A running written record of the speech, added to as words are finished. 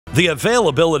The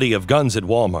availability of guns at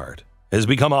Walmart has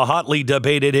become a hotly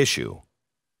debated issue.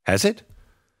 Has it?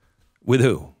 With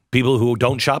who? People who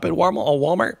don't shop at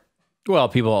Walmart? Well,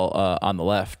 people on the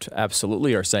left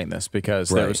absolutely are saying this because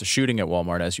there was a shooting at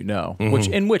Walmart, as you know,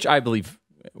 in which I believe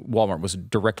Walmart was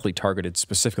directly targeted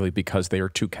specifically because they are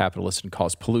too capitalist and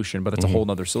cause pollution, but that's a whole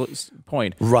other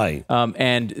point. Right.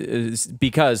 And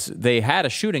because they had a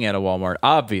shooting at a Walmart,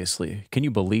 obviously, can you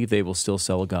believe they will still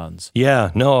sell guns? Yeah,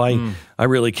 no, I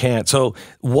really can't. So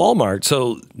Walmart,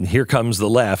 so here comes the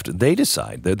left. They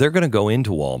decide that they're going to go into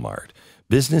Walmart.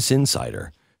 Business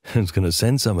Insider is going to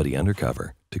send somebody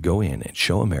undercover to go in and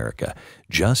show America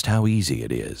just how easy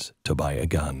it is to buy a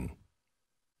gun.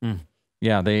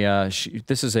 Yeah,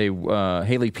 this is a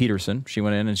Hayley Peterson. She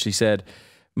went in and she said,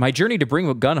 "My journey to bring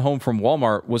a gun home from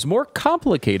Walmart was more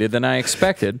complicated than I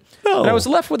expected. And I was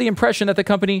left with the impression that the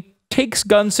company takes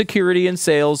gun security and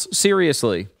sales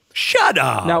seriously." Shut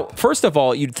up. Now, first of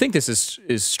all, you'd think this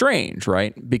is strange,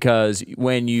 right? Because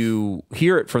when you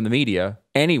hear it from the media,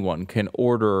 anyone can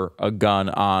order a gun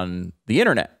on the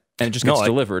internet and it just gets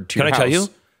delivered to your house. Can I tell you?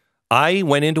 I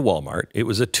went into Walmart. It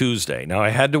was a Tuesday. Now, I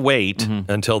had to wait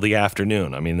until the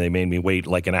afternoon. I mean, they made me wait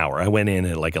like an hour. I went in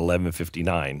at like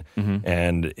 11:59,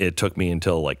 and it took me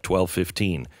until like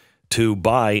 12:15 to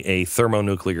buy a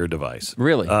thermonuclear device.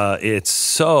 Really? It's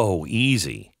so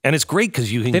easy. And it's great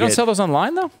because you can They don't sell those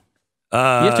online, though? You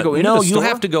have to go into the store? No, you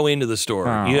have to go into the store.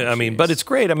 I mean, but it's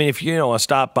great. I mean, if you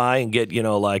stop by and get,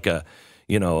 like a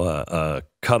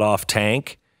cut-off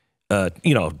tank,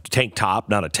 tank top,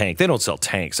 not a tank. They don't sell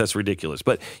tanks. That's ridiculous.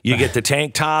 But you get the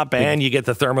tank top and you get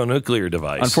the thermonuclear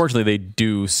device. Unfortunately, they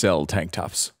do sell tank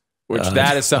tops, which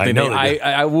that is something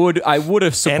I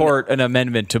would support an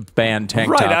amendment to ban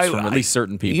tank tops from at least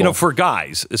certain people. For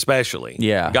guys especially.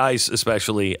 Yeah. Guys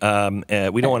especially. We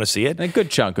don't want to see it. A good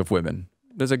chunk of women.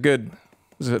 There's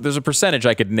a percentage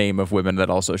I could name of women that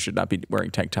also should not be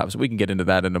wearing tank tops. We can get into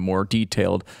that in a more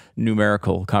detailed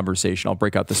numerical conversation. I'll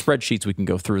break out the spreadsheets. We can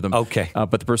go through them. Okay.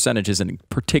 But the percentage isn't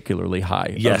particularly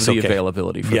high of the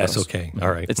availability for those. Okay.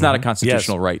 All right. It's not a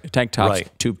constitutional right. Tank tops,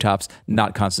 tube tops,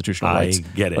 not constitutional rights. I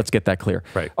get it. Let's get that clear.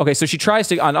 Right. Okay, so she tries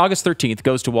to, on August 13th,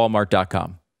 goes to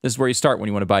Walmart.com. This is where you start when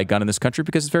you want to buy a gun in this country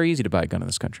because it's very easy to buy a gun in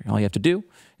this country. All you have to do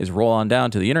is roll on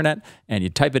down to the internet and you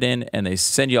type it in and they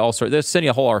send you they send you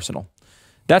a whole arsenal.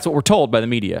 That's what we're told by the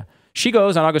media. She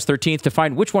goes on August 13th to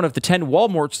find which one of the 10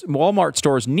 Walmart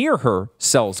stores near her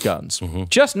sells guns.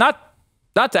 Just not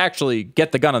to actually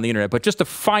get the gun on the internet, but just to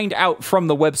find out from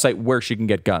the website where she can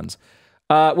get guns.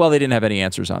 Well, they didn't have any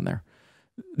answers on there.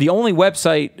 The only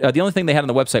thing they had on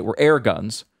the website were air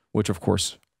guns, which of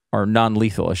course are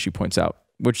non-lethal, as she points out.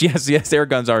 Which yes, air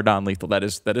guns are non-lethal. That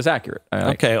is accurate.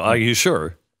 Okay, are you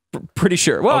sure? Pretty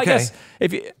sure. Well, okay. I guess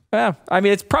if you,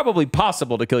 it's probably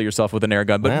possible to kill yourself with an air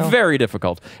gun, but very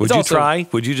difficult. Would you try?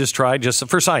 Would you just try just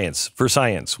for science? For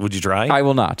science, would you try? I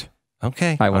will not.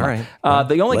 Okay, I will all not. right.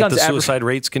 The only guns. The suicide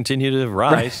rates continue to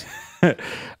rise.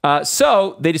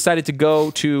 So they decided to go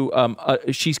to.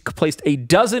 She's placed a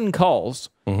dozen calls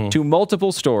to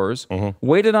multiple stores,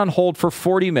 waited on hold for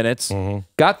 40 minutes,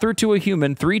 got through to a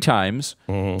human 3 times.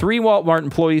 3 Walmart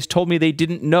employees told me they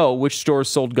didn't know which stores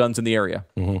sold guns in the area.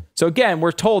 So again,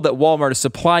 we're told that Walmart is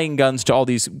supplying guns to all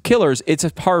these killers. It's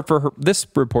hard for this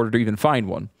reporter to even find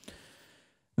one.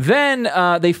 Then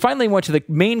they finally went to the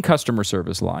main customer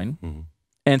service line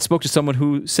and spoke to someone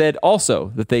who said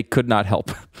also that they could not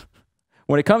help.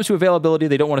 When it comes to availability,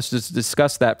 they don't want us to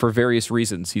discuss that for various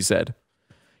reasons, he said.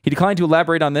 He declined to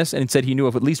elaborate on this and said he knew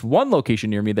of at least one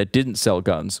location near me that didn't sell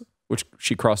guns, which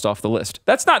she crossed off the list.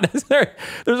 That's not necessary.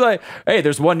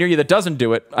 There's one near you that doesn't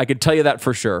do it. I could tell you that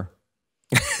for sure.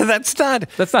 That's not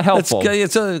helpful.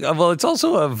 It's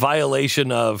also a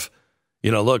violation of,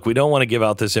 look, we don't want to give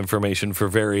out this information for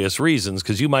various reasons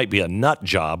because you might be a nut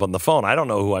job on the phone. I don't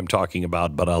know who I'm talking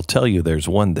about, but I'll tell you there's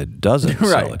one that doesn't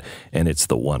sell it, and it's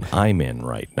the one I'm in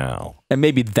right now. And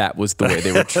maybe that was the way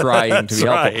they were trying to be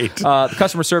helpful. The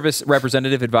customer service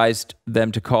representative advised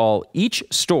them to call each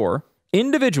store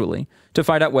individually to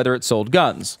find out whether it sold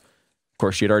guns. Of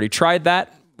course, she had already tried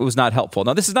that. It was not helpful.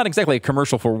 Now, this is not exactly a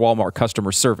commercial for Walmart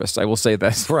customer service. I will say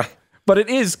this. Right. But it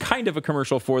is kind of a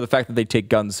commercial for the fact that they take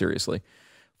guns seriously.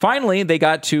 Finally, she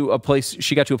got to a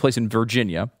place in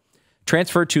Virginia,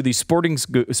 transferred to the sporting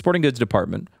goods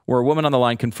department, where a woman on the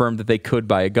line confirmed that they could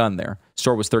buy a gun there.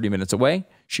 Store was 30 minutes away.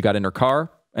 She got in her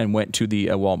car and went to the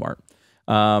Walmart.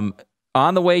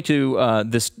 On the way to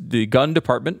the gun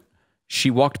department,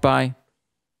 she walked by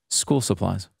school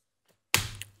supplies.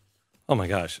 Oh my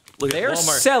gosh. They're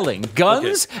selling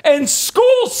guns and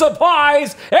school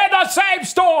supplies in the same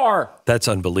store. That's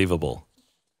unbelievable.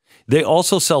 They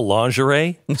also sell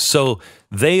lingerie. So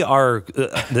they are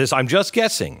this. I'm just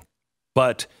guessing,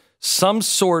 but some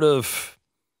sort of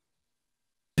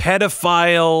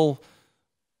pedophile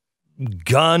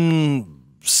gun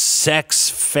sex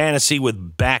fantasy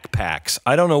with backpacks.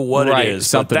 I don't know what it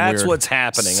is, but that's what's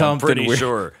happening. I'm pretty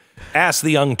sure. Ask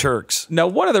the Young Turks. Now,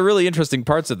 one of the really interesting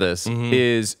parts of this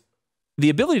is the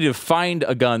ability to find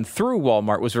a gun through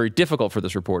Walmart was very difficult for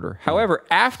this reporter. However,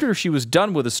 after she was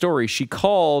done with the story, she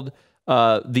called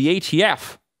the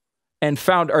ATF and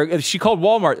she called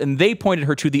Walmart, and they pointed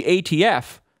her to the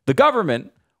ATF, the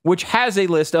government, which has a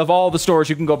list of all the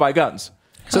stores you can go buy guns.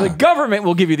 So the government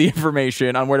will give you the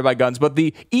information on where to buy guns, but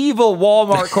the evil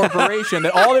Walmart corporation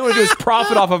that all they want to do is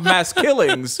profit off of mass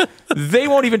killings, they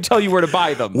won't even tell you where to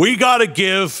buy them. We got to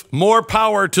give more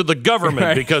power to the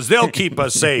government because they'll keep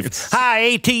us safe.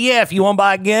 Hi, ATF, you want to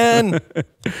buy a gun?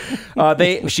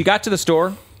 She got to the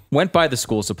store, went by the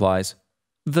school supplies,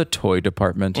 the toy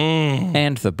department,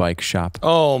 and the bike shop.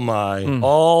 Oh, my.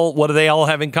 What do they all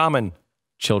have in common?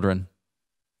 Children.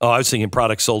 Oh, I was thinking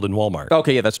products sold in Walmart.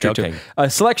 Okay, yeah, that's true, too.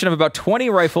 A selection of about 20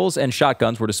 rifles and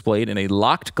shotguns were displayed in a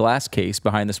locked glass case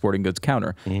behind the sporting goods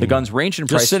counter. The guns ranged in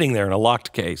price. Just sitting there in a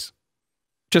locked case.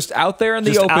 Just out there in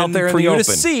the open for you to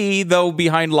see, though,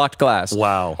 behind locked glass.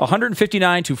 Wow.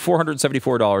 $159 to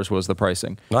 $474 was the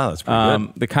pricing. Wow, that's pretty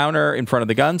good. The counter in front of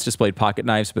the guns displayed pocket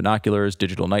knives, binoculars,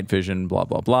 digital night vision, blah,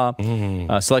 blah, blah.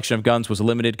 A selection of guns was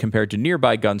limited compared to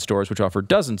nearby gun stores, which offered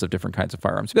dozens of different kinds of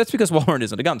firearms. That's because Walmart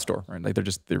isn't a gun store, right? Like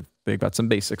they've got some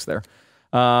basics there.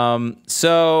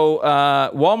 So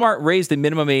Walmart raised the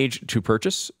minimum age to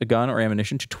purchase a gun or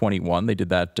ammunition to 21. They did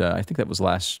that, I think that was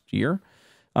last year.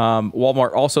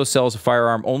 Walmart also sells a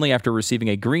firearm only after receiving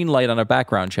a green light on a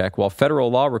background check, while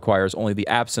federal law requires only the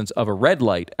absence of a red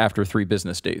light after 3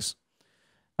 business days.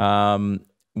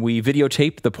 We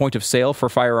videotape the point of sale for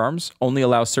firearms, only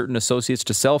allow certain associates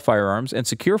to sell firearms, and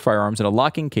secure firearms in a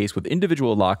locking case with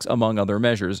individual locks, among other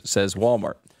measures, says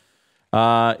Walmart.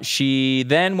 She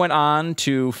then went on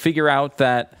to figure out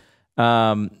that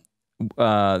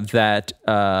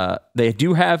they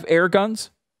do have air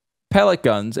guns, pellet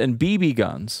guns, and BB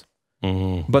guns,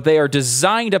 but they are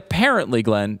designed, apparently,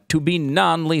 Glenn, to be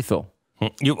non-lethal.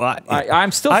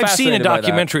 I'm still fascinated I've seen a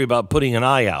documentary about putting an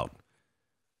eye out.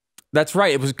 That's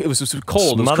right. It was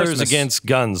cold. Mothers Against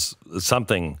Guns,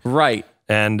 something. Right.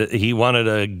 And he wanted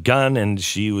a gun, and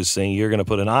she was saying, you're going to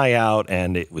put an eye out,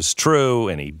 and it was true,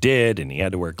 and he did, and he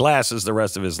had to wear glasses the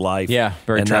rest of his life. Yeah,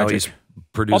 very tragic. And now he's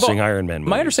producing Iron Man movies.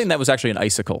 My understanding that was actually an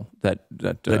icicle that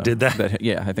did that?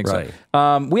 Yeah, I think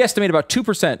so. We estimate about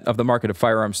 2% of the market of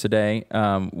firearms today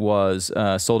was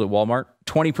sold at Walmart,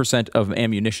 20% of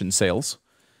ammunition sales.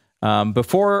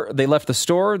 Before they left the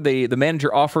store, the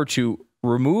manager offered to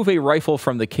remove a rifle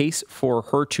from the case for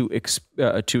her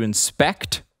to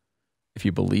inspect, if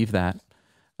you believe that.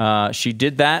 She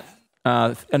did that.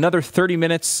 Another 30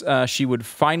 minutes, she would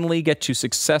finally get to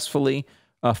successfully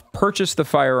purchased the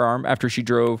firearm after she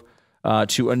drove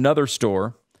to another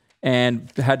store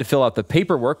and had to fill out the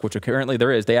paperwork, which apparently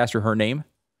there is. They asked her name,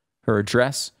 her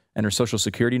address, and her social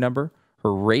security number,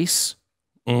 her race,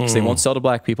 because they won't sell to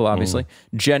black people, obviously,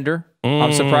 gender.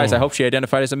 I'm surprised. I hope she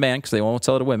identified as a man because they won't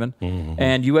sell it to women,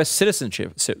 and U.S.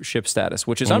 citizenship status,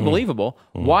 which is unbelievable.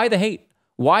 Why the hate?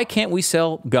 Why can't we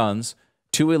sell guns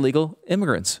to illegal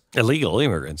immigrants? Illegal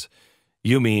immigrants?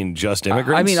 You mean just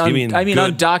immigrants? I mean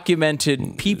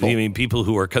undocumented people. You mean people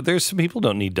who are... There's some people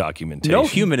don't need documentation. No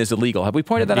human is illegal. Have we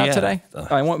pointed that out today?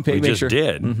 I want to make sure.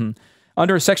 Did.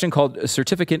 Under a section called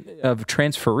Certificate of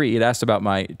Transferee, it asked about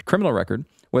my criminal record,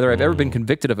 whether I've ever been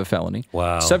convicted of a felony,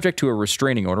 subject to a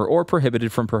restraining order, or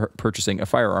prohibited from purchasing a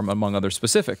firearm, among other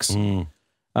specifics.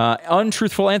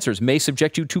 Untruthful answers may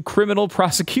subject you to criminal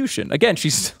prosecution. Again,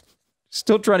 she's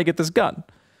still trying to get this gun.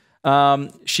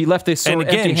 She left this store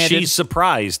empty-handed. She's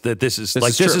surprised that this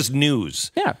is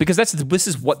news. Yeah, because this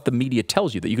is what the media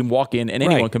tells you, that you can walk in and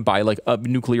anyone can buy like a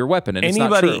nuclear weapon, and it's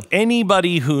not true.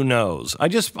 Anybody who knows. I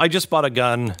just bought a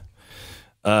gun.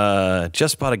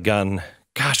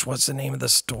 Gosh, what's the name of the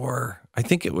store? I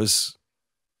think it was.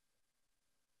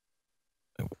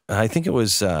 I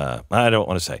don't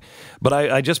want to say, but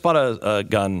I just bought a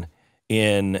gun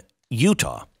in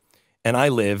Utah, and I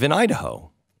live in Idaho.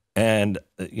 And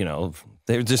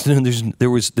there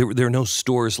are no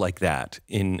stores like that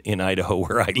in Idaho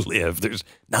where I live. There's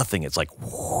nothing. It's like,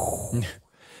 whoa.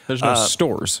 There's no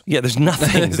stores. Yeah, there's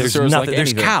nothing. There's nothing. Like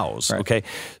there's cows. Right. Okay,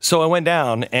 so I went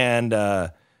down and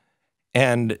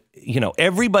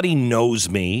everybody knows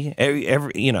me.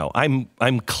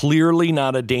 I'm clearly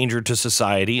not a danger to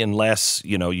society unless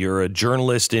you're a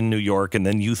journalist in New York and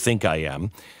then you think I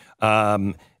am.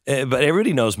 But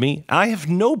everybody knows me. I have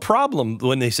no problem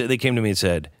when they came to me and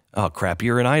said, "Oh crap,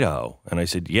 you're in Idaho," and I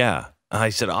said, "Yeah." I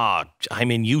said,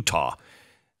 I'm in Utah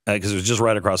because it was just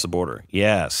right across the border.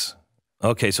 Yes.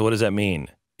 Okay, so what does that mean?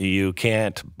 You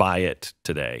can't buy it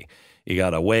today. You got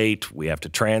to wait. We have to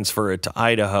transfer it to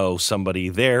Idaho. Somebody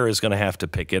there is going to have to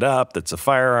pick it up. That's a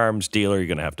firearms dealer. You're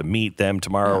going to have to meet them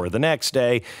tomorrow or the next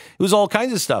day. It was all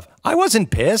kinds of stuff. I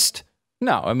wasn't pissed.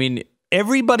 No, I mean,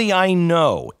 everybody I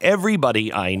know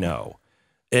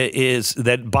is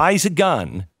that buys a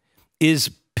gun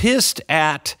is pissed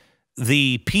at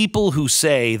the people who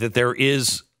say that there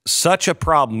is such a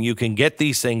problem. You can get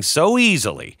these things so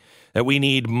easily that we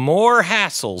need more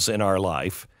hassles in our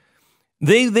life.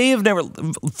 They have never,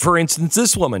 for instance,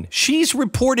 this woman, she's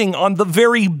reporting on the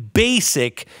very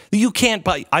basic, you can't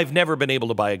buy, I've never been able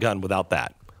to buy a gun without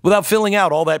that, without filling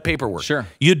out all that paperwork. Sure.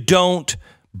 You don't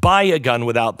buy a gun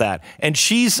without that. And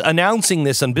she's announcing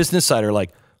this on Business Insider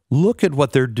like, look at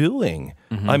what they're doing.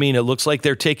 I mean, it looks like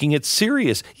they're taking it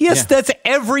serious. Yes, that's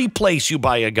every place you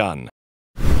buy a gun.